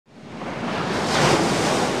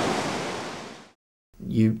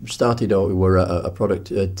you started or were a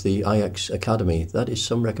product at the Ajax Academy. That is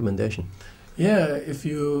some recommendation. Yeah, if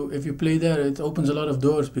you play there, it opens a lot of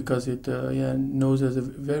doors because it knows as a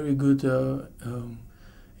very good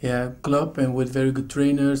club and with very good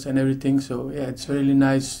trainers and everything. So yeah, it's really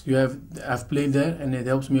nice. I've played there and it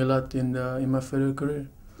helps me a lot in my further career.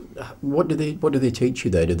 What do they teach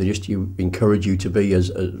you there? Do they just encourage you to be as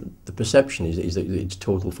the perception is that it's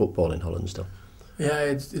total football in Holland still? Yeah,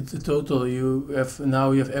 it's a total. You have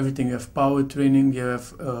everything. You have power training. You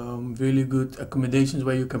have really good accommodations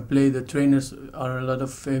where you can play. The trainers are a lot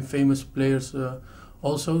of famous players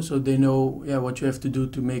also, so they know what you have to do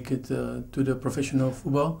to make it to the professional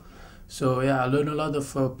football. So yeah, I learned a lot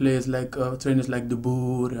of players like trainers like De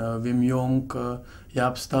Boer, Wim Jonk,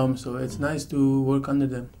 Jaap Stam. So it's nice to work under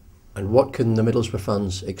them. And what can the Middlesbrough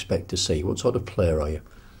fans expect to see? What sort of player are you?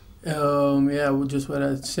 Just what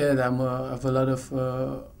I said. I have a lot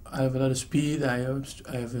of speed. I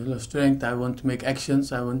have a lot of strength. I want to make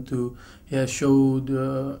actions. I want to show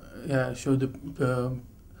the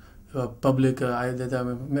public that I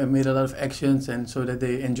made a lot of actions, and so that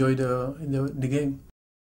they enjoy the game.